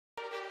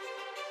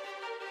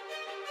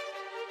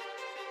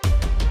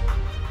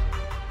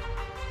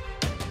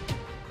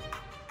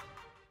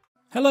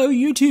Hello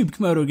YouTube,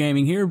 Camodo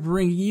Gaming here,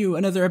 bringing you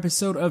another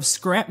episode of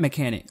Scrap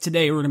Mechanic.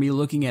 Today we're going to be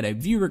looking at a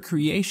viewer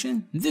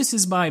creation. This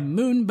is by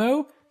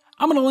Moonbo.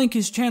 I'm going to link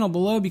his channel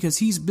below because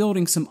he's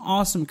building some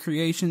awesome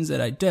creations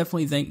that I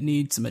definitely think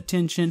need some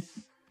attention.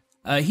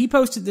 He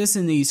posted this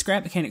in the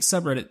Scrap Mechanic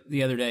subreddit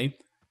the other day,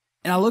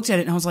 and I looked at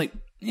it and I was like,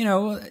 you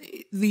know,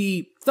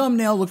 the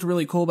thumbnail looked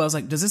really cool, but I was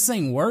like, does this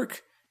thing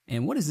work?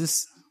 And what is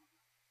this?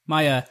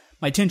 My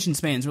attention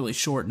span's really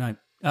short, and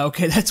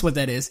okay, that's what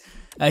that is.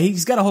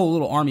 He's got a whole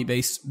little army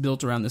base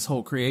built around this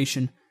whole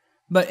creation.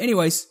 But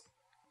anyways,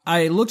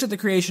 I looked at the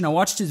creation, I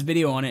watched his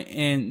video on it,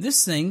 and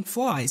this thing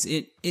flies.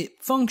 It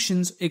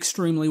functions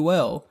extremely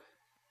well.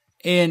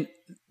 And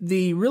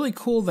the really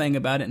cool thing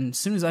about it, and as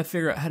soon as I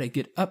figure out how to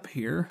get up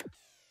here,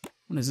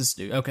 what does this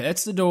do? Okay,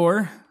 that's the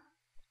door.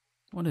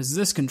 What is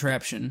this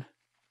contraption?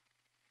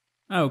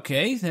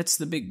 Okay, that's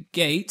the big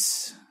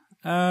gates.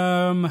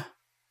 Let's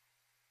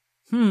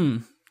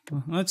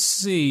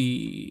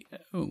see.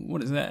 Oh,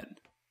 what is that?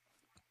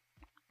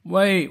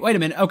 Wait a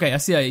minute. Okay, I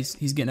see how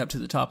he's getting up to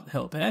the top of the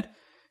helipad.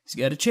 He's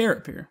got a chair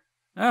up here.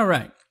 All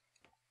right.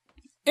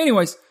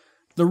 Anyways,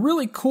 the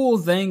really cool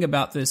thing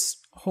about this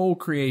whole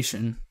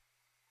creation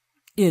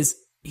is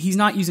he's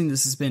not using the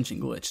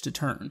suspension glitch to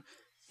turn.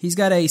 He's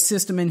got a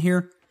system in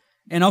here,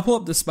 and I'll pull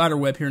up the spider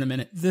web here in a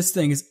minute. This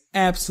thing is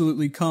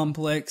absolutely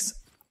complex.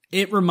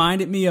 It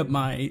reminded me of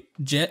my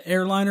jet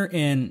airliner,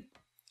 and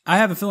I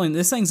have a feeling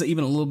this thing's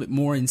even a little bit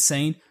more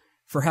insane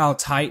for how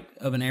tight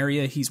of an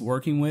area he's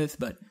working with,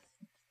 but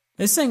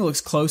this thing looks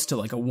close to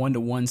like a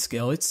 1-to-1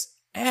 scale. It's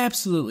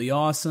absolutely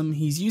awesome.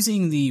 He's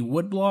using the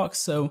wood blocks,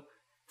 so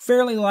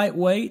fairly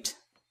lightweight.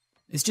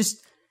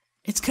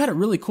 It's got a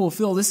really cool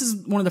feel. This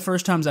is one of the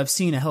first times I've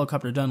seen a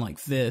helicopter done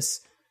like this,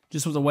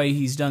 just with the way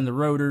he's done the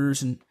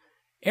rotors, and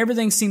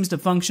everything seems to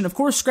function. Of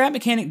course, Scrap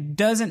Mechanic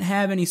doesn't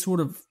have any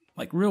sort of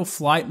like real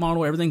flight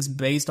model. Everything's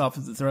based off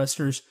of the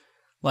thrusters.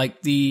 Like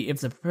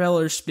if the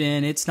propellers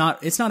spin, it's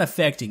not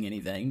affecting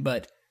anything,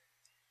 but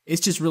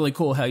it's just really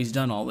cool how he's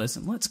done all this.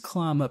 And let's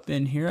climb up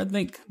in here. I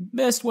think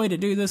best way to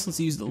do this, let's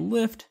use the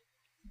lift.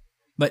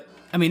 But,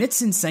 I mean,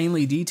 it's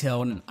insanely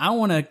detailed, and I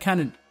want to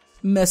kind of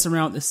mess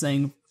around with this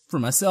thing for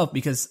myself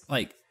because,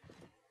 like,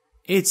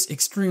 it's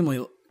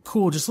extremely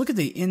cool. Just look at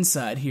the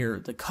inside here.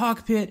 The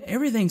cockpit,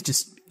 everything's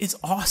just, it's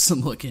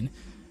awesome looking.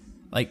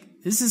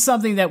 Like, this is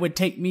something that would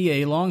take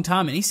me a long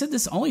time, and he said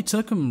this only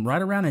took him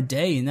right around a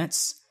day, and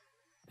that's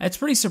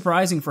pretty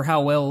surprising for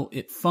how well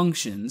it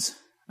functions.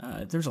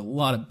 There's a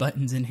lot of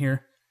buttons in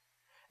here.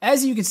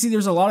 As you can see,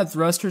 there's a lot of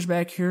thrusters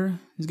back here.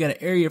 He's got an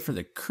area for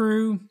the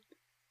crew.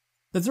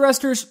 The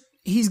thrusters,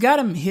 he's got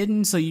them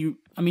hidden, so you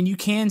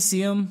can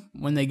see them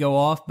when they go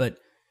off, but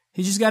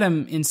he's just got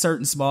them in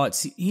certain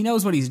spots. He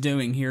knows what he's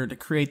doing here to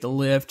create the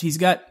lift. He's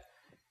got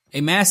a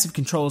massive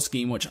control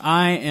scheme, which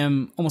I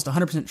am almost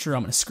 100% sure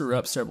I'm going to screw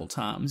up several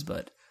times,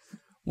 but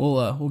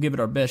we'll give it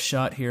our best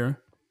shot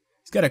here.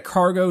 He's got a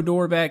cargo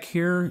door back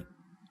here.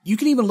 You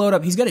can even load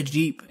up, he's got a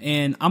Jeep,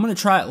 and I'm going to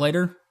try it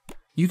later.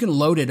 You can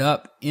load it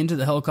up into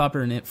the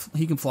helicopter, and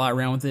he can fly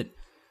around with it.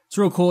 It's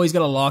real cool. He's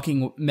got a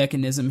locking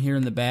mechanism here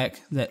in the back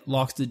that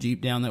locks the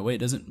Jeep down. That way it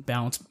doesn't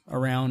bounce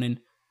around.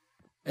 And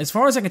as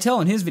far as I can tell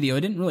in his video,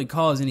 it didn't really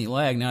cause any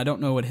lag. Now, I don't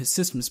know what his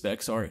system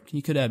specs are.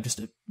 He could have just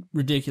a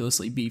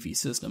ridiculously beefy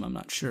system. I'm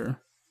not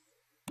sure.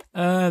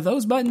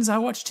 Those buttons, I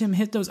watched him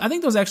hit those. I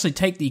think those actually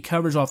take the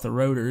covers off the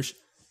rotors.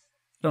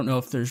 I don't know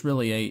if there's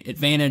really a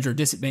advantage or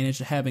disadvantage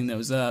to having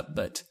those up,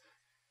 but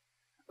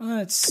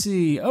let's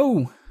see.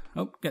 Oh,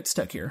 got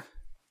stuck here.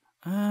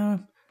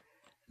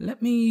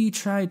 Let me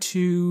try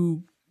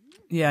to,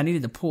 yeah, I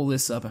needed to pull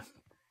this up.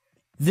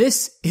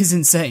 This is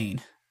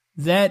insane.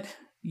 That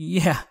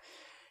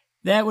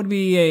would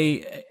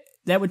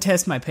would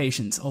test my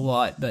patience a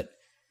lot, but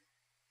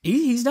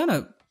he's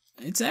done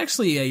it's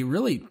actually a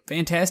really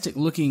fantastic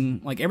looking,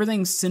 like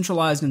everything's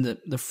centralized in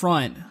the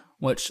front,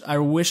 which I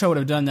wish I would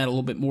have done that a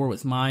little bit more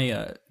with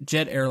my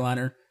jet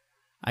airliner.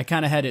 I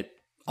kind of had it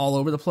all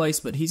over the place,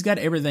 but he's got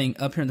everything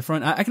up here in the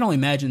front. I can only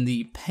imagine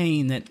the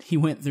pain that he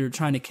went through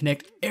trying to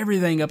connect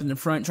everything up in the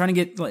front, trying to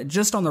get like,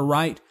 just on the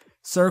right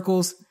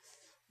circles.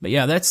 But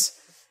yeah,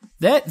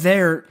 that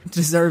there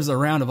deserves a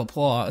round of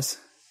applause.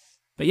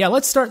 But yeah,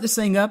 let's start this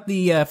thing up.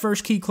 The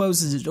first key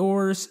closes the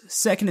doors.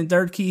 Second and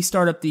third key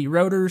start up the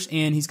rotors,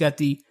 and he's got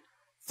the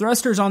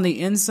thrusters on the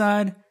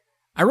inside.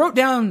 I wrote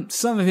down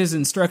some of his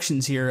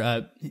instructions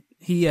here.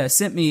 He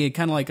sent me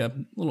kind of like a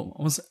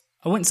little,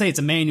 I wouldn't say it's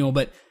a manual,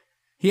 but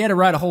he had to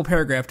write a whole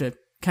paragraph to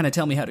kind of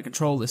tell me how to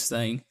control this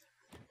thing.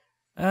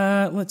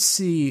 Let's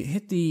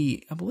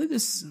see, I believe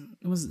this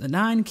was the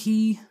 9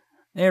 key.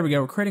 There we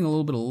go, we're creating a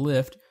little bit of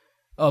lift.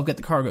 Oh, I've got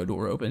the cargo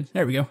door open.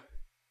 There we go.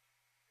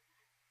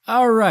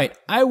 Alright,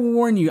 I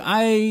warn you,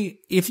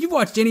 if you've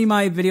watched any of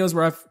my videos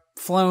where I've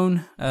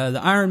flown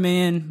the Iron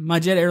Man, my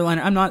jet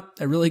airliner, I'm not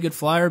a really good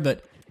flyer,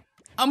 but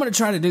I'm going to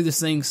try to do this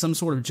thing some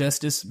sort of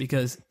justice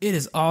because it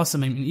is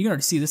awesome. I mean, you can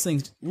already see this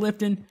thing's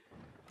lifting.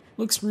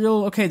 Looks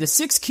real. Okay, the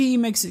 6 key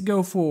makes it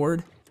go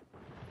forward.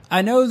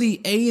 I know the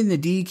A and the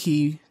D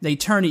key, they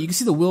turn it. You can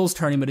see the wheels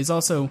turning, but he's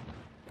also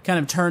kind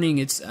of turning.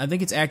 I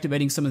think it's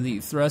activating some of the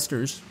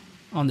thrusters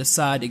on the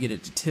side to get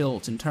it to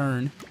tilt and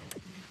turn.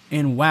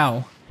 And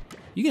wow,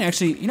 you can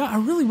actually, you know, I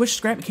really wish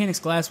Scrap Mechanics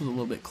glass was a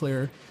little bit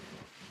clearer.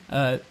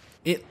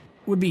 It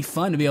would be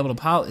fun to be able to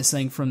pilot this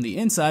thing from the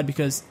inside,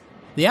 because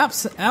the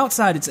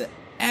outside it's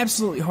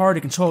absolutely hard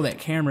to control that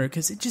camera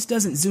because it just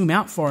doesn't zoom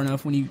out far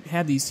enough when you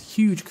have these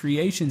huge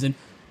creations. And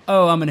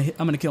oh, I'm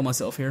gonna kill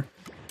myself here.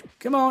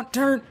 Come on,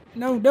 turn!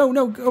 No,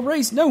 go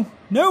race! No!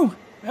 Oh,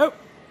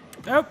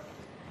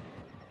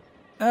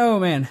 oh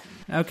man.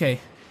 Okay.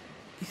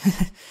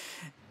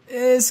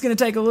 It's gonna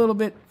take a little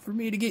bit for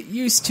me to get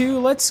used to.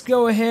 Let's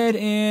go ahead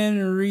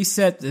and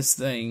reset this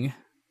thing.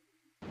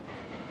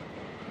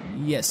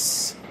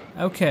 Yes.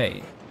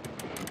 Okay.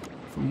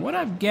 From what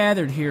I've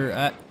gathered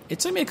here, it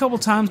took me a couple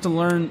times to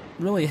learn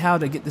really how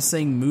to get this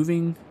thing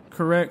moving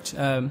correct.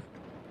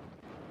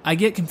 I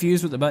get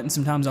confused with the button.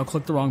 Sometimes I'll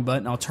click the wrong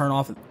button, I'll turn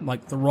off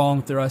like the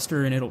wrong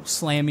thruster, and it'll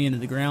slam me into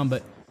the ground.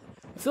 But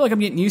I feel like I'm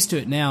getting used to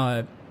it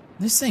now.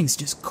 This thing's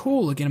just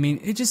cool looking. I mean,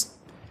 it's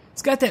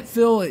got that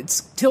feel.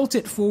 It's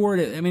tilted forward.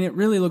 I mean, it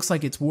really looks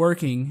like it's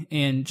working.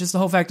 And just the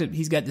whole fact that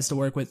he's got this to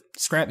work with,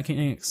 Scrap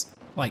Mechanics,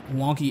 like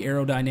wonky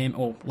aerodynamic,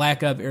 or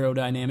lack of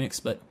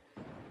aerodynamics, but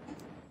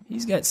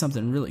he's got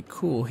something really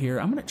cool here.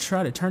 I'm gonna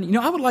try to turn it. You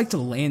know, I would like to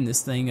land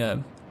this thing.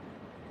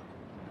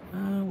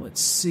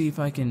 Let's see if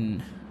I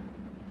can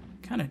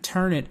kind of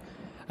turn it.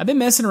 I've been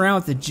messing around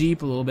with the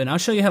Jeep a little bit, and I'll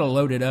show you how to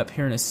load it up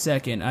here in a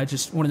second. I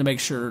just wanted to make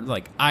sure,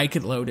 like, I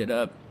could load it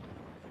up.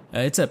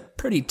 It's a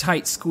pretty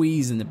tight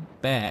squeeze in the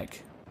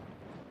back.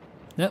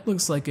 That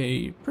looks like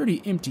a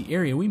pretty empty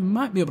area. We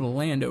might be able to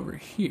land over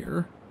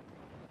here.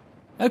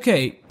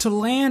 Okay, to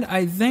land,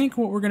 I think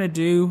what we're going to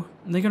do,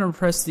 they're going to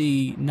press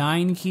the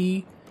 9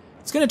 key.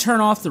 It's going to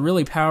turn off the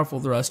really powerful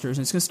thrusters,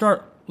 and it's going to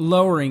start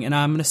lowering, and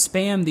I'm going to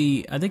spam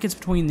the, I think it's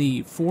between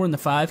the 4 and the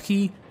 5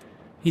 key.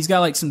 He's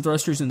got like some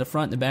thrusters in the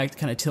front and the back to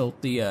kind of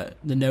tilt the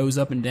nose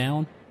up and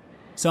down.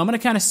 So I'm going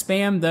to kind of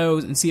spam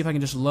those and see if I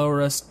can just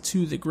lower us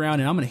to the ground.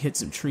 And I'm going to hit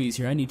some trees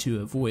here. I need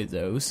to avoid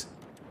those,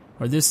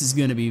 or this is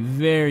going to be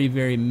very,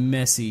 very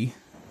messy.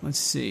 Let's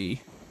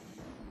see.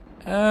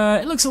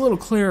 It looks a little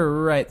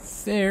clearer right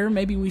there.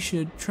 Maybe we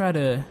should try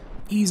to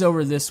ease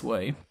over this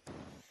way.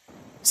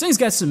 This thing's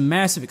got some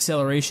massive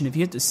acceleration. If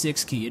you hit the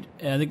 6 key,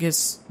 I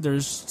guess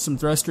there's some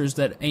thrusters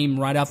that aim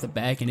right out the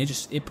back, and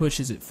it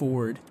pushes it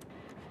forward.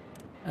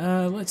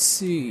 Let's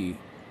see.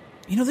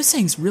 You know, this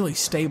thing's really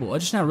stable. I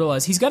just now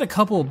realized he's got a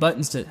couple of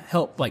buttons to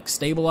help, like,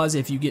 stabilize it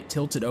if you get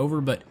tilted over,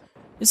 but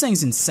this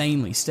thing's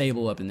insanely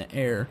stable up in the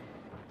air.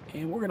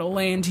 And we're gonna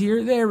land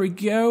here. There we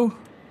go.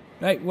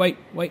 Wait.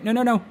 No.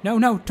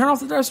 Turn off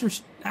the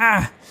thrusters.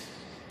 Ah!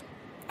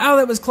 Oh,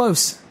 that was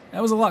close.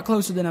 That was a lot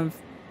closer than I've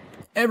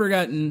ever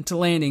gotten to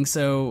landing,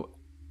 so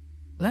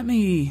I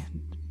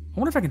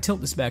wonder if I can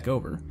tilt this back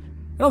over.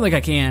 I don't think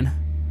I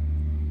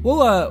can.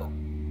 We'll,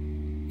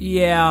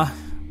 yeah.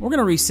 We're going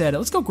to reset it.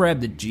 Let's go grab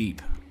the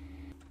Jeep.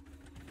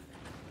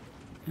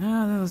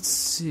 Let's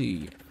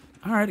see.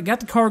 Alright, I got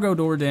the cargo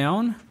door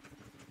down.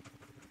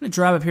 I'm going to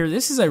drive up here.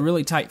 This is a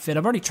really tight fit.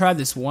 I've already tried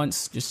this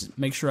once just to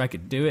make sure I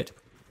could do it.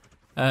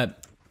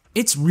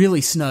 It's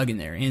really snug in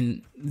there.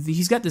 And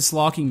he's got this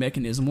locking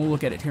mechanism. We'll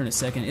look at it here in a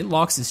second. It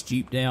locks this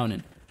Jeep down.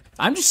 And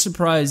I'm just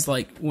surprised,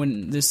 like,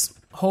 when this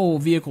whole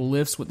vehicle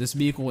lifts with this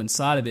vehicle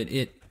inside of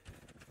it,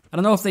 I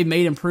don't know if they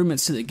made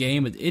improvements to the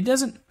game, but it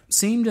doesn't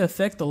seem to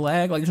affect the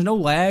lag. Like, there's no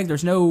lag,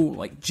 there's no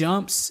like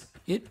jumps.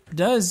 It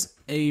does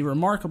a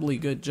remarkably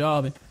good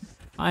job, and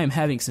I am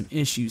having some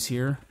issues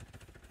here.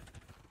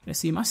 Let's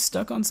see, am I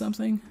stuck on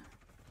something?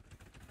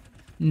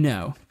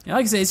 No. And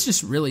like I say, it's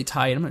just really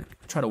tight. I'm gonna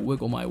try to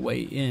wiggle my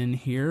way in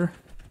here.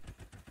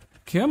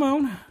 Come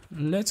on,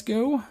 let's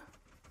go.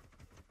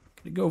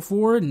 Gonna go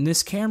forward in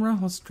this camera.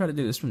 Let's try to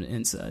do this from the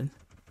inside.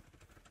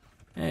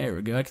 There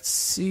we go. I can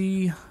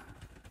see.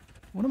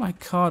 What am I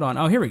caught on?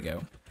 Oh, here we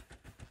go.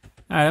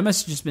 Alright, I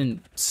must have just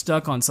been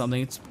stuck on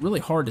something. It's really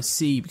hard to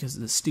see because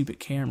of the stupid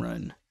camera.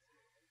 And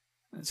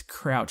let's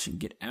crouch and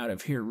get out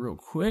of here real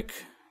quick.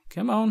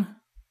 Come on.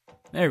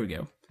 There we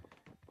go.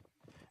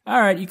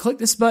 Alright, you click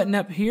this button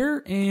up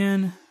here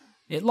and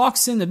it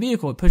locks in the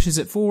vehicle. It pushes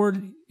it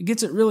forward. It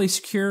gets it really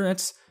secure.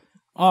 That's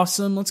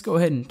awesome. Let's go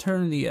ahead and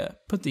turn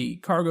put the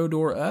cargo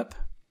door up.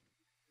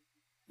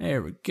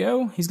 There we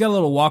go. He's got a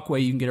little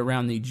walkway you can get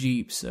around the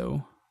Jeep,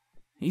 so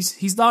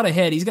he's thought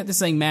ahead. He's got this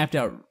thing mapped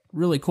out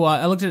really cool.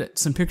 I looked at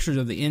some pictures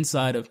of the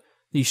inside of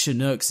these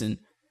Chinooks, and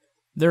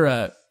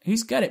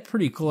he's got it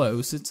pretty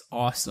close. It's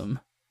awesome.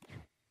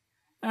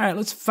 Alright,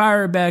 let's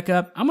fire it back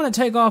up. I'm going to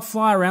take off,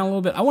 fly around a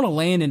little bit. I want to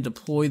land and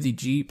deploy the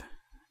Jeep.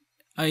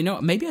 You know,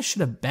 maybe I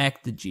should have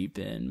backed the Jeep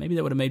in. Maybe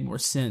that would have made more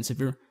sense. If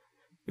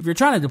you're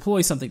trying to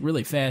deploy something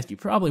really fast, you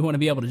probably want to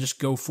be able to just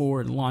go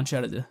forward and launch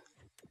out of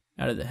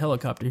the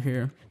helicopter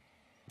here.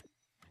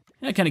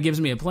 That kind of gives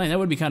me a plan. That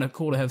would be kind of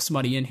cool to have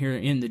somebody in here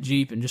in the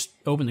Jeep and just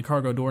open the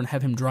cargo door and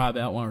have him drive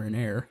out while we're in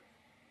air.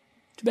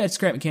 Too bad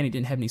Scrap Mechanic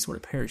didn't have any sort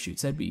of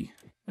parachutes. That'd be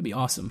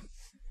awesome.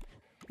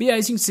 But yeah,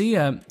 as you can see,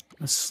 I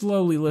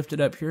slowly lift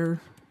it up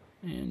here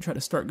and try to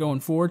start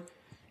going forward.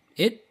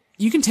 It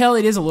you can tell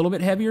it is a little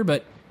bit heavier,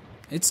 but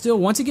it's still,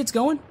 once it gets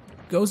going,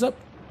 goes up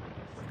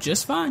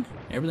just fine.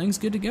 Everything's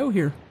good to go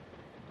here.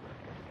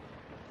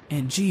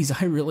 And geez,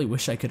 I really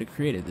wish I could have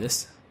created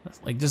this.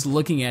 Like, just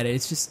looking at it,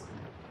 it's just,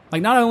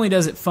 like, not only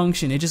does it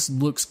function, it just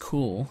looks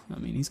cool. I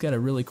mean, he's got a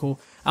really cool,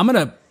 I'm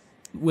gonna,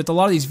 with a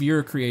lot of these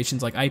viewer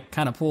creations, like, I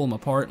kind of pull them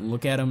apart and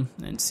look at them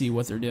and see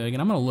what they're doing.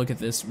 And I'm gonna look at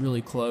this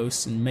really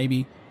close, and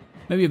maybe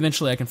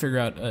eventually I can figure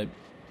out a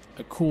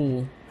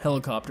cool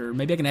helicopter.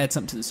 Maybe I can add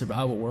something to the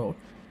survival world.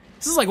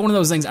 This is like one of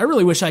those things, I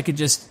really wish I could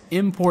just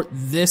import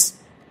this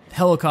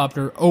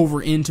helicopter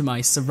over into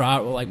my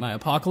survival, like my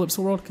apocalypse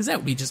world, because that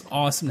would be just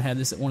awesome to have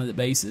this at one of the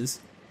bases.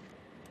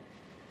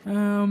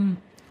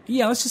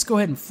 Yeah, let's just go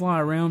ahead and fly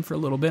around for a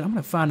little bit. I'm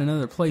gonna find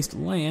another place to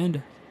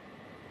land.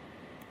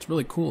 It's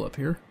really cool up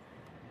here.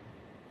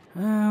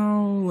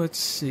 Oh, let's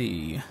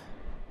see. I'm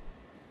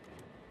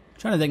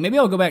trying to think, maybe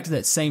I'll go back to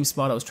that same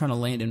spot I was trying to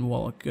land in a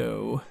while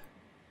ago.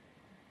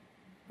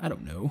 I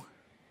don't know.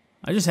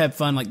 I just have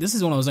fun. Like, this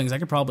is one of those things I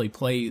could probably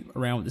play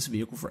around with this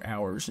vehicle for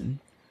hours and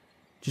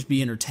just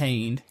be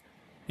entertained.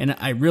 And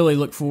I really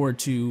look forward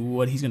to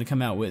what he's going to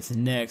come out with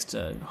next.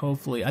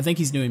 Hopefully, I think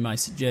he's doing my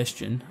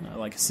suggestion.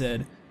 Like I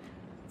said,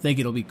 I think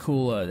it'll be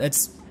cool.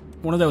 That's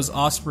one of those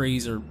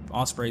Ospreys,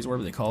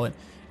 whatever they call it.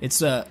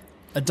 It's a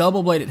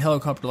double-bladed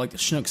helicopter like the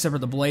Chinook, except for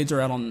the blades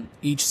are out on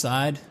each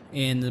side,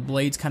 and the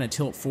blades kind of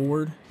tilt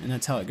forward, and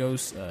that's how it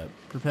goes,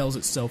 propels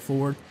itself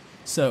forward.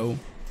 So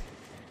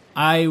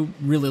I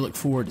really look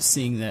forward to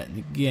seeing that in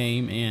the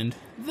game, and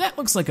that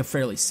looks like a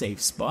fairly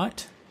safe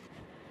spot.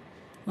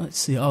 Let's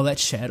see. Oh, that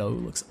shadow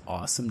looks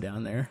awesome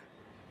down there.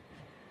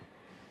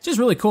 It's just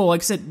really cool.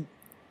 Like I said,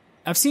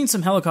 I've seen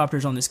some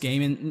helicopters on this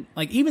game, and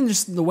like even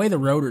just the way the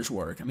rotors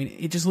work. I mean,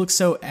 it just looks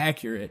so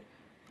accurate.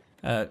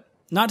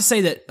 Not to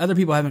say that other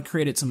people haven't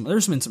created some.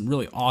 There's been some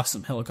really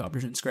awesome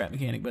helicopters in Scrap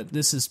Mechanic, but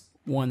this is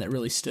one that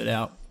really stood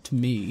out to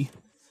me.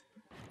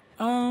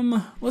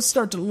 Let's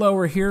start to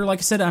lower here. Like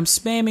I said, I'm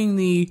spamming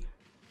the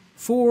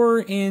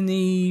 4 and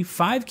the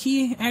 5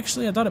 key.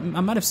 Actually, I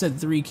might have said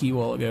 3 key a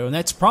while ago, and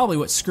that's probably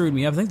what screwed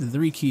me up. I think the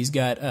 3 key's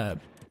got, I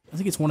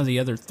think it's one of the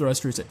other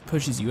thrusters that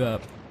pushes you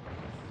up.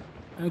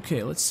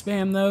 Okay, let's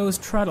spam those.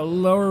 Try to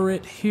lower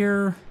it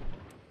here.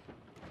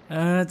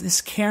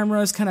 This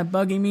camera is kind of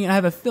bugging me. I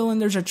have a feeling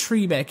there's a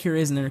tree back here,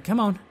 isn't there? Come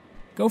on,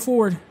 go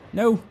forward.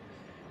 No,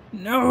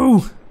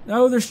 no,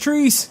 no. There's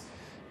trees,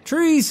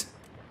 trees.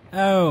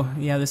 Oh,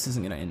 yeah, this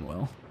isn't gonna end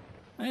well.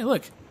 Hey,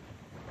 look.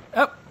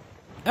 Up,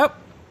 up,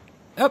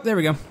 up. There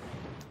we go.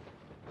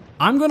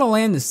 I'm gonna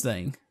land this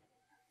thing.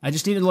 I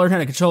just need to learn how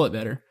to control it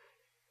better.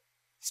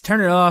 Let's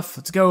turn it off.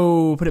 Let's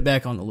go put it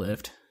back on the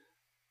lift.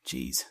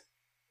 Jeez.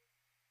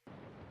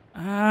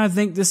 I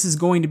think this is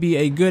going to be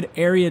a good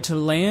area to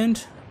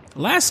land.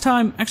 Last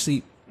time,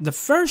 actually, the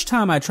first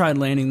time I tried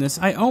landing this,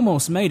 I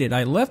almost made it.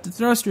 I left the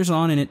thrusters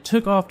on and it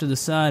took off to the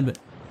side, but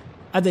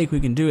I think we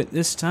can do it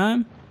this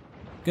time.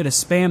 Gotta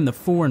spam the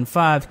 4 and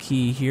 5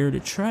 key here to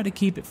try to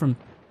keep it from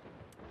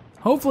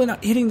hopefully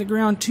not hitting the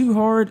ground too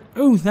hard.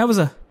 Ooh, that was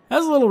a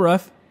little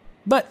rough,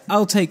 but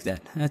I'll take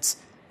that. That's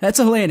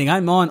a landing.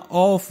 I'm on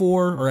all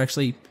 4, or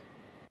actually,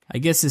 I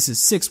guess this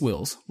is 6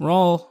 wheels. We're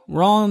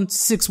on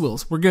 6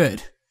 wheels. We're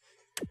good.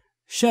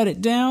 Shut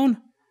it down.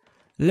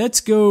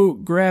 Let's go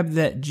grab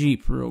that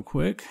Jeep real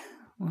quick.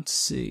 Let's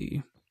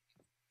see.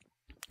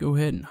 Go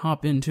ahead and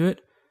hop into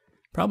it.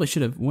 Probably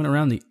should have went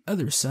around the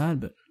other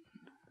side, but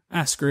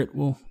screw it.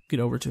 We'll get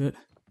over to it.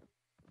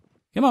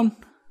 Come on.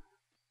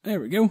 There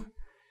we go.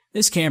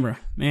 This camera.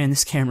 Man,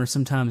 this camera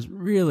sometimes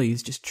really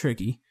is just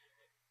tricky.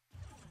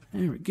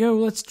 There we go.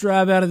 Let's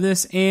drive out of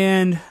this.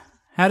 And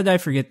how did I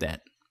forget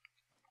that?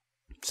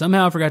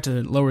 Somehow I forgot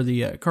to lower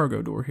the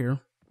cargo door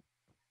here.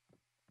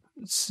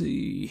 Let's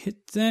see.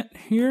 Hit that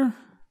here.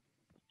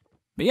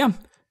 But yeah,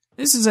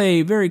 this is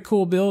a very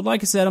cool build.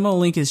 Like I said, I'm going to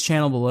link his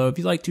channel below. If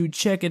you'd like to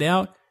check it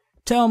out,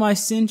 tell him I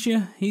sent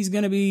you. He's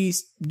going to be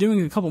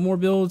doing a couple more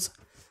builds.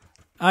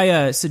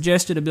 I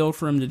suggested a build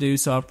for him to do,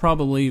 so I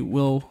probably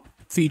will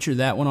feature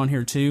that one on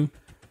here too.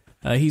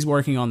 He's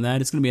working on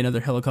that. It's going to be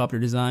another helicopter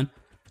design.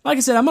 Like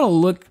I said, I'm going to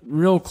look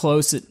real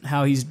close at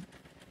how he's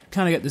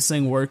kind of got this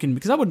thing working,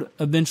 because I would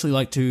eventually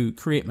like to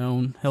create my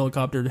own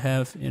helicopter to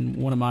have in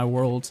one of my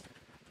worlds.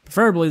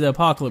 Preferably the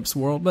apocalypse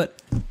world,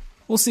 but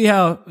we'll see see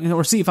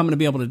if I'm going to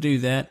be able to do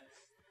that.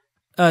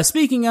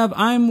 Speaking of,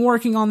 I'm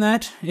working on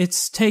that.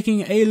 It's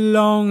taking a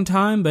long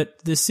time,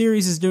 but the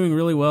series is doing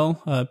really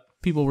well.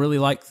 People really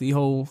like the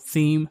whole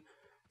theme.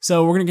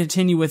 So we're going to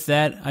continue with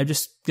that. I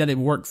just got to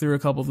work through a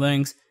couple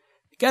things.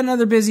 Got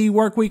another busy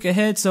work week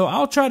ahead, so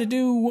I'll try to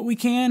do what we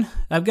can.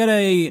 I've got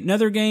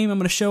another game I'm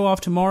going to show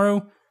off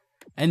tomorrow.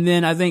 And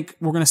then I think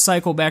we're going to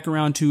cycle back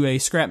around to a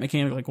Scrap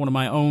Mechanic, like one of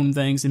my own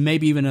things, and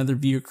maybe even another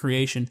viewer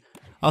creation.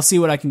 I'll see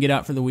what I can get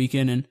out for the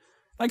weekend. And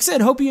like I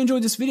said, hope you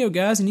enjoyed this video,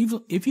 guys.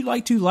 And if you'd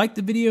like to like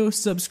the video,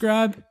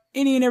 subscribe.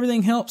 Any and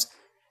everything helps.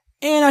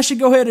 And I should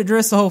go ahead and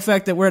address the whole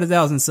fact that we're at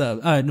 1,000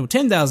 subs. No,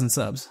 10,000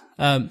 subs.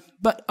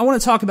 But I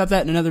want to talk about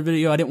that in another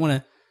video. I didn't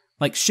want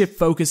to shift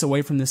focus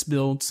away from this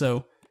build.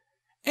 So,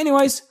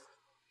 anyways,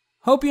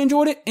 Hope you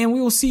enjoyed it, and we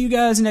will see you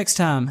guys next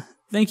time.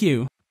 Thank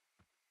you.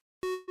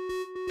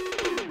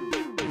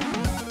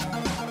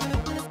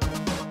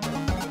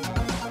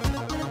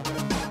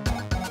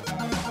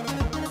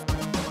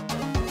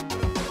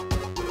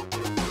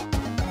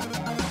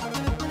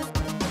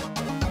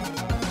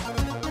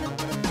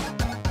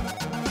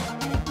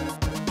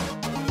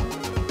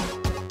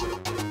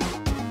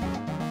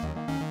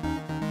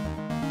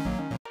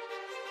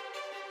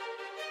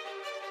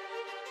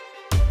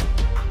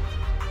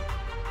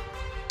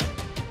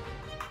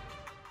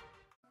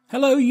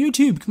 Hello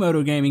YouTube,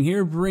 Camodo Gaming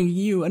here, bringing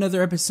you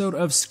another episode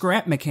of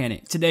Scrap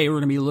Mechanic. Today we're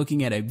going to be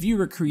looking at a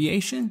viewer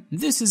creation.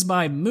 This is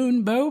by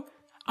Moonbo.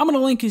 I'm going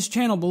to link his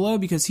channel below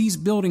because he's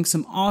building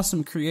some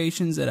awesome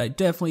creations that I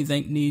definitely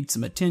think need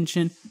some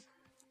attention.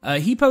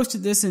 He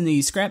posted this in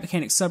the Scrap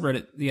Mechanic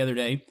subreddit the other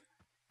day,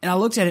 and I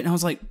looked at it and I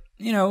was like,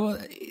 you know,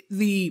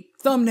 the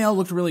thumbnail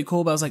looked really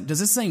cool, but I was like, does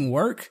this thing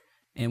work?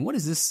 And what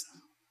is this?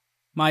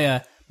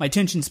 My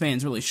attention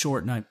span's really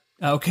short, and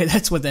okay,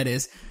 that's what that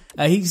is.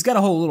 He's got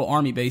a whole little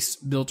army base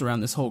built around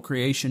this whole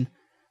creation.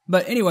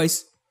 But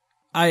anyways,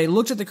 I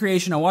looked at the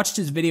creation, I watched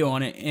his video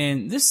on it,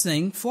 and this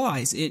thing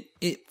flies. It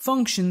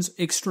functions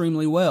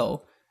extremely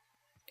well.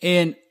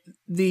 And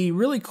the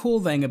really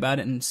cool thing about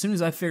it, and as soon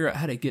as I figure out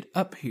how to get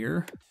up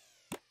here,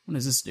 what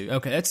does this do?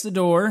 Okay, that's the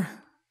door.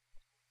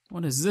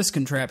 What is this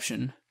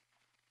contraption?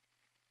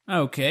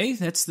 Okay,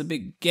 that's the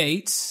big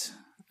gates.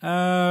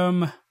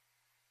 Let's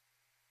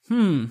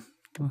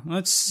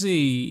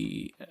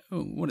see.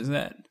 Oh, what is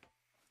that?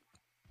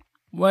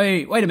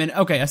 Wait a minute.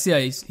 Okay, I see how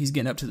he's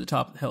getting up to the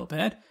top of the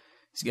helipad.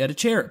 He's got a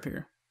chair up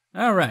here.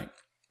 All right.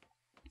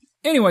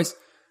 Anyways,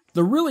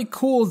 the really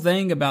cool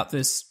thing about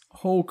this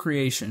whole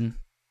creation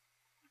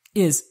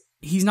is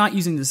he's not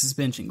using the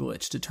suspension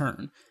glitch to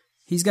turn.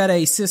 He's got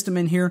a system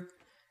in here,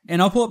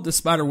 and I'll pull up the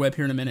spider web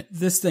here in a minute.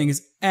 This thing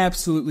is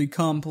absolutely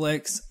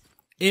complex.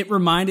 It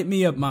reminded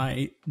me of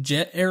my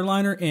jet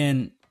airliner,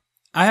 and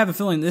I have a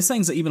feeling this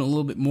thing's even a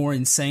little bit more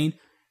insane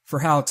for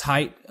how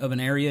tight of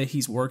an area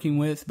he's working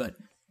with, but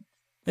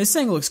this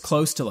thing looks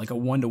close to like a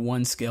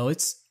 1-to-1 scale.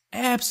 It's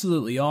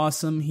absolutely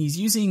awesome. He's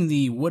using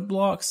the wood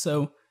blocks,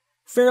 so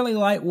fairly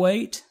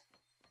lightweight.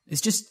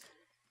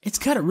 It's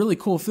got a really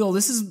cool feel.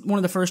 This is one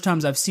of the first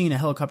times I've seen a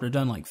helicopter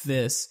done like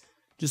this,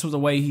 just with the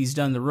way he's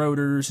done the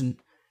rotors, and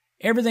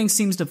everything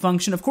seems to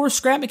function. Of course,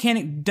 Scrap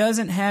Mechanic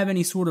doesn't have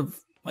any sort of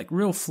like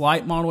real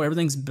flight model.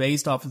 Everything's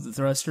based off of the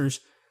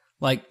thrusters.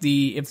 Like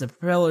if the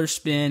propellers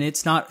spin,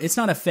 it's not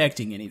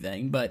affecting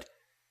anything, but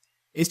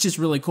it's just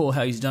really cool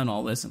how he's done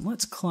all this. And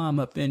let's climb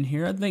up in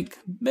here. I think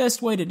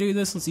best way to do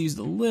this, let's use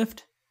the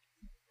lift.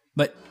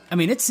 But, I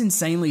mean, it's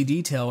insanely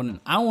detailed, and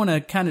I want to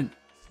kind of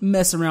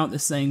mess around with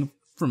this thing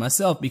for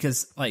myself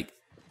because, like,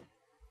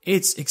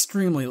 it's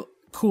extremely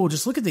cool.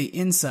 Just look at the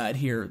inside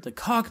here. The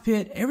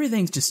cockpit,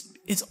 everything's just,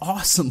 it's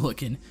awesome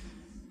looking.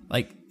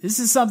 Like, this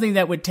is something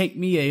that would take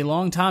me a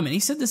long time, and he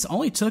said this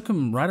only took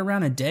him right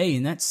around a day,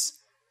 and that's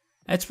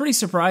pretty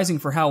surprising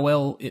for how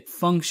well it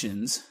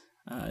functions.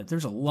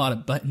 There's a lot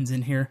of buttons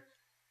in here.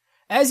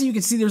 As you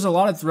can see, there's a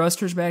lot of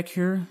thrusters back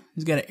here.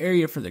 He's got an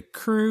area for the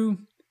crew.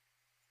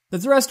 The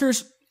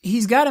thrusters,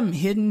 he's got them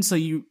hidden, so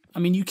you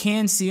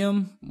can see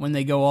them when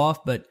they go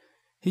off, but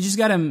he's just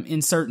got them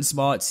in certain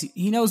spots.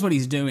 He knows what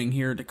he's doing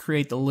here to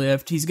create the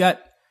lift. He's got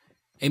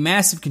a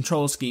massive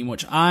control scheme,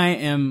 which I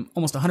am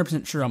almost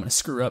 100% sure I'm going to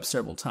screw up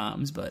several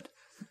times, but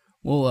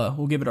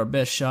we'll give it our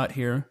best shot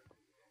here.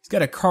 He's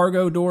got a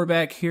cargo door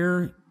back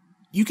here.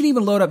 You can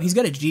even load up, he's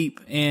got a Jeep,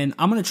 and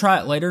I'm going to try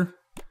it later.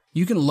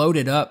 You can load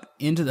it up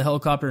into the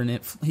helicopter, and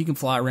he can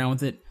fly around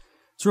with it.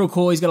 It's real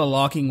cool. He's got a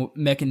locking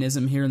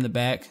mechanism here in the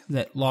back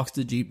that locks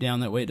the Jeep down.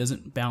 That way it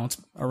doesn't bounce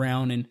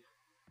around. And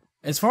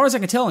as far as I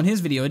can tell in his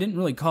video, it didn't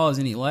really cause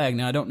any lag.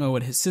 Now, I don't know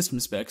what his system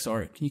specs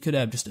are. He could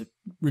have just a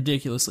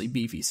ridiculously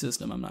beefy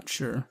system. I'm not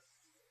sure.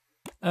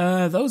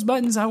 Those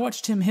buttons, I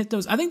watched him hit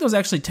those. I think those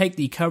actually take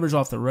the covers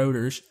off the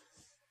rotors.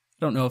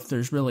 I don't know if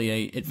there's really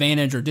a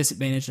advantage or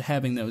disadvantage to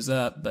having those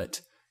up,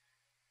 but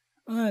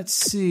let's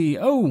see.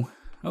 Oh,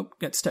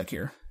 got stuck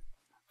here.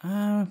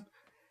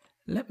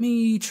 Let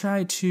me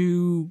try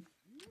to,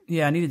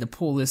 I needed to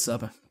pull this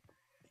up.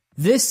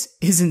 This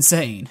is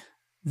insane.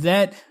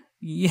 That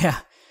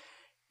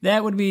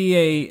would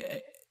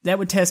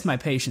test my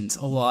patience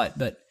a lot,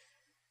 but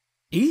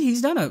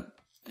he's done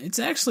it's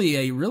actually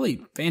a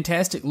really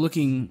fantastic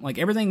looking, like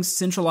everything's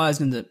centralized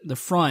in the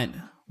front,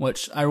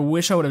 which I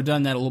wish I would have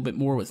done that a little bit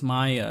more with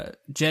my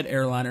jet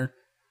airliner.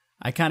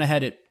 I kind of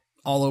had it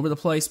all over the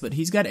place, but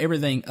he's got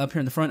everything up here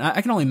in the front.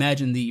 I can only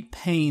imagine the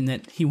pain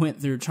that he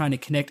went through trying to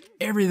connect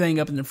everything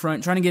up in the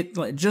front, trying to get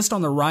like, just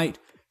on the right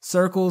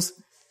circles.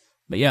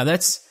 But yeah,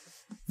 that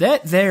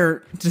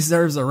there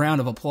deserves a round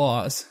of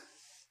applause.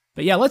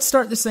 But yeah, let's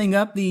start this thing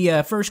up.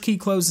 The first key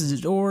closes the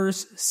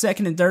doors.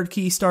 Second and third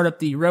key start up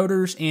the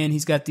rotors, and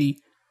he's got the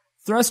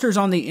thrusters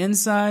on the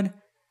inside.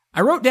 I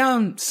wrote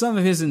down some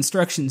of his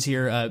instructions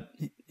here.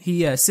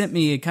 He sent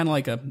me kind of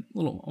like a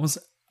little,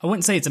 I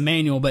wouldn't say it's a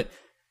manual, but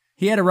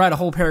he had to write a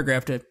whole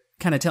paragraph to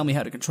kind of tell me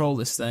how to control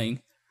this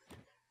thing.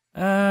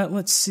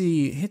 Let's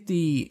see. Hit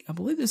the, I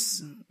believe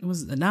this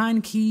was the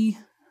 9 key.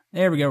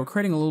 There we go. We're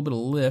creating a little bit of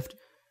lift.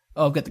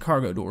 Oh, I've got the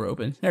cargo door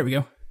open. There we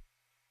go.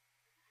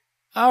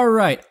 All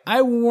right.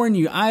 I warn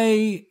you,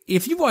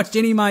 if you've watched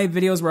any of my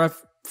videos where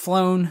I've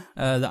flown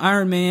the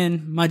Iron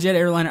Man, my jet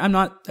airliner, I'm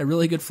not a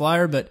really good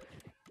flyer, but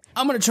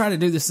I'm going to try to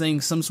do this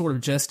thing some sort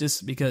of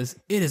justice because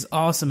it is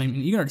awesome. I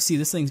mean, you can already see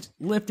this thing's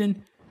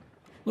lifting.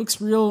 Looks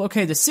real.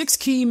 Okay, the 6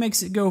 key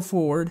makes it go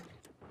forward.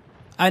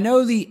 I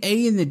know the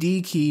A and the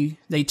D key,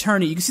 they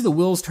turn it. You can see the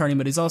wheels turning,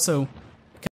 but it's also